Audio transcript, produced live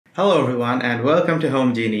Hello everyone and welcome to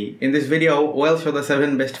Home Genie. In this video, we'll show the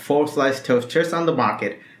 7 best 4-slice toasters on the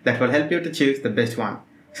market that will help you to choose the best one.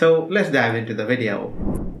 So let's dive into the video.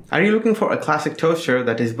 Are you looking for a classic toaster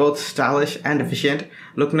that is both stylish and efficient?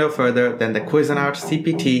 Look no further than the Cuisinart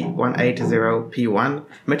CPT180P1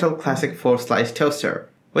 Metal Classic 4-slice toaster.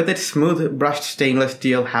 With its smooth brushed stainless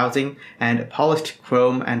steel housing and polished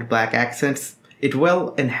chrome and black accents, it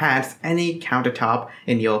will enhance any countertop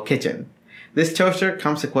in your kitchen. This toaster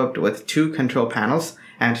comes equipped with 2 control panels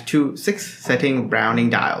and 2 6-setting browning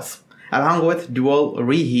dials, along with dual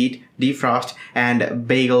reheat, defrost, and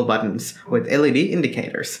bagel buttons with LED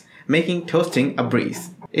indicators, making toasting a breeze.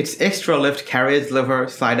 Its extra lift carriage lever,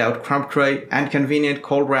 slide-out crumb tray, and convenient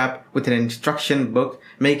cold wrap with an instruction book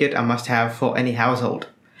make it a must-have for any household.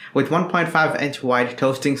 With 1.5-inch wide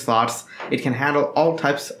toasting slots, it can handle all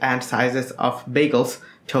types and sizes of bagels,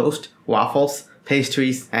 toast, waffles,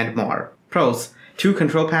 pastries, and more. Pros: 2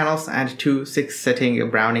 control panels and 2 6-setting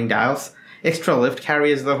browning dials, extra lift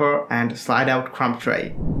carriage lever, and slide-out crumb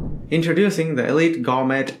tray. Introducing the Elite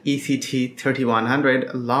Gourmet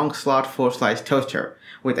ECT3100 long slot 4-slice toaster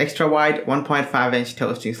with extra wide 1.5-inch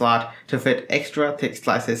toasting slot to fit extra thick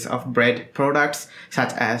slices of bread products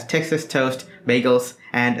such as Texas toast, bagels,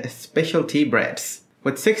 and specialty breads.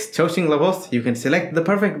 With 6 toasting levels, you can select the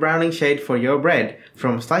perfect browning shade for your bread,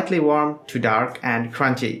 from slightly warm to dark and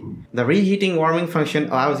crunchy. The reheating warming function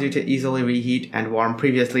allows you to easily reheat and warm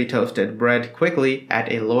previously toasted bread quickly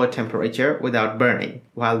at a lower temperature without burning,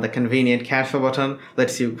 while the convenient cancel button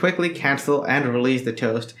lets you quickly cancel and release the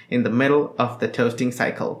toast in the middle of the toasting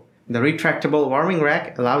cycle. The retractable warming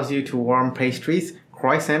rack allows you to warm pastries,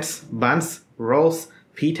 croissants, buns, rolls,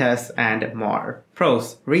 pitas, and more.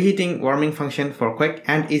 Pros: reheating warming function for quick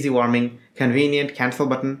and easy warming, convenient cancel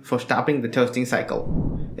button for stopping the toasting cycle.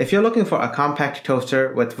 If you're looking for a compact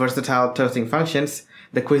toaster with versatile toasting functions,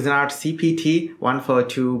 the Cuisinart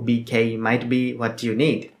CPT142BK might be what you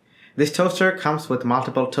need. This toaster comes with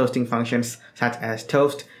multiple toasting functions such as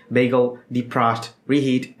toast, bagel, defrost,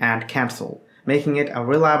 reheat, and cancel, making it a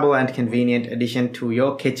reliable and convenient addition to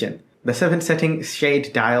your kitchen. The 7-setting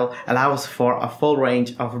shade dial allows for a full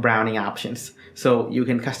range of browning options, so you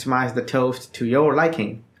can customize the toast to your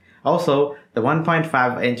liking. Also, the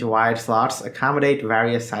 1.5-inch wide slots accommodate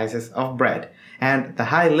various sizes of bread, and the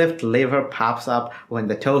high lift lever pops up when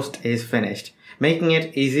the toast is finished, making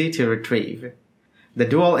it easy to retrieve. The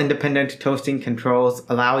dual independent toasting controls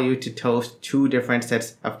allow you to toast 2 different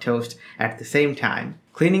sets of toast at the same time.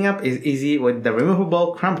 Cleaning up is easy with the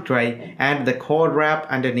removable crumb tray and the cord wrap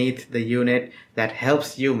underneath the unit that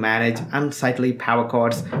helps you manage unsightly power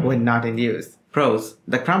cords when not in use. Pros: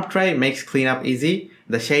 the crumb tray makes cleanup easy,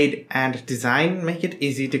 the shade and design make it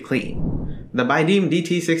easy to clean. The BUYDEEM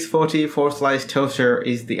DT640 4-slice toaster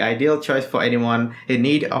is the ideal choice for anyone in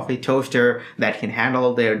need of a toaster that can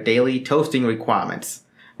handle their daily toasting requirements.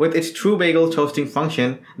 With its true bagel toasting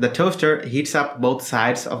function, the toaster heats up both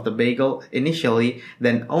sides of the bagel initially,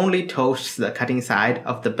 then only toasts the cutting side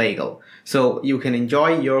of the bagel, so you can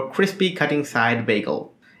enjoy your crispy cutting side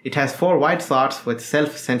bagel. It has 4 wide slots with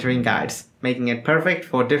self-centering guides, making it perfect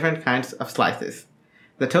for different kinds of slices.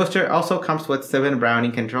 The toaster also comes with 7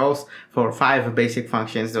 browning controls for 5 basic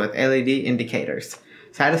functions with LED indicators,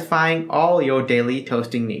 satisfying all your daily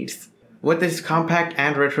toasting needs. With its compact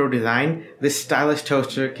and retro design, this stylish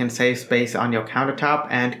toaster can save space on your countertop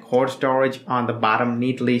and cord storage on the bottom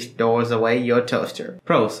neatly stores away your toaster.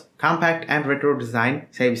 Pros: compact and retro design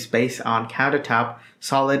saves space on countertop,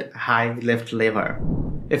 solid high lift lever.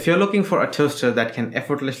 If you're looking for a toaster that can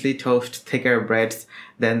effortlessly toast thicker breads,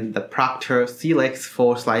 then the Proctor Silex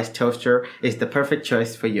 4-slice toaster is the perfect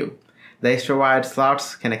choice for you. The extra wide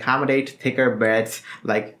slots can accommodate thicker breads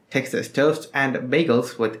like Texas toast and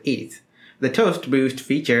bagels with ease. The Toast Boost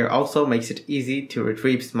feature also makes it easy to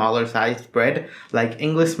retrieve smaller sized bread like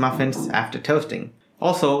English muffins after toasting.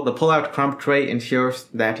 Also, the pull-out crumb tray ensures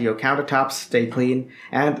that your countertops stay clean,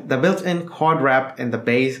 and the built-in cord wrap in the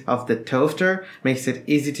base of the toaster makes it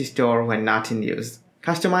easy to store when not in use.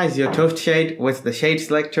 Customize your toast shade with the shade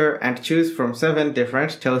selector and choose from 7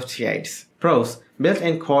 different toast shades. Pros: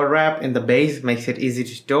 built-in cord wrap in the base makes it easy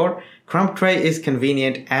to store, crumb tray is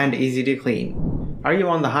convenient and easy to clean. Are you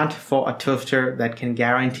on the hunt for a toaster that can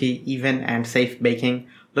guarantee even and safe baking?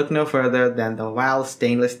 Look no further than the whall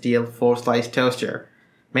stainless steel 4-slice toaster.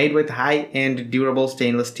 Made with high-end durable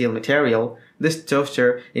stainless steel material, this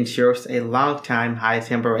toaster ensures a long-time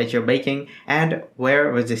high-temperature baking and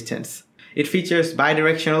wear resistance. It features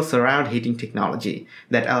bidirectional surround heating technology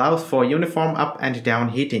that allows for uniform up and down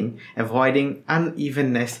heating, avoiding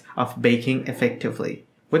unevenness of baking effectively.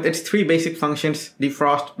 With its 3 basic functions,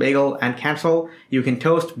 defrost, bagel, and cancel, you can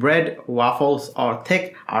toast bread, waffles, or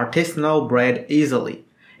thick artisanal bread easily.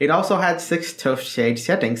 It also had 6 toast shade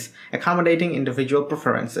settings, accommodating individual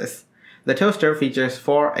preferences. The toaster features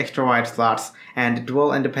 4 extra wide slots and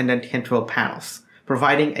dual independent control panels,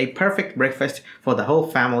 providing a perfect breakfast for the whole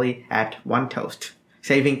family at one toast,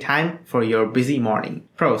 saving time for your busy morning.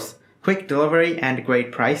 Pros: quick delivery and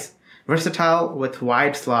great price, versatile with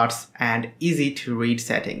wide slots and easy to read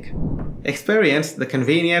setting. Experience the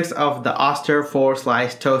convenience of the Oster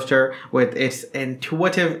 4-slice toaster with its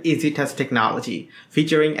intuitive easy touch technology,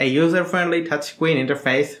 featuring a user-friendly touchscreen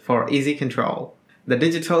interface for easy control. The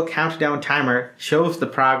digital countdown timer shows the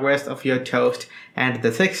progress of your toast, and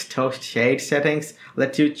the 6 toast shade settings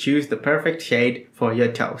let you choose the perfect shade for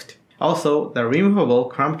your toast. Also, the removable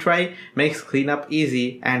crumb tray makes cleanup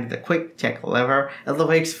easy, and the quick check lever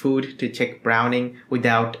elevates food to check browning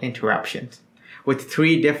without interruptions. With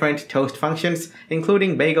 3 different toast functions,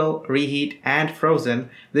 including bagel, reheat, and frozen,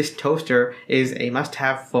 this toaster is a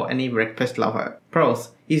must-have for any breakfast lover. Pros: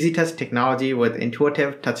 easy touch technology with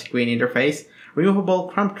intuitive touchscreen interface, removable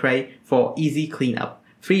crumb tray for easy cleanup.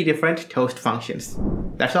 3 different toast functions.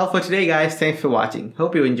 That's all for today, guys. Thanks for watching.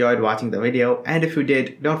 Hope you enjoyed watching the video, and if you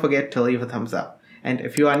did, don't forget to leave a thumbs up. And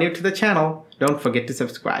if you are new to the channel, don't forget to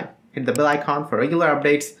subscribe. Hit the bell icon for regular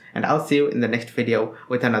updates, and I'll see you in the next video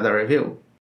with another review.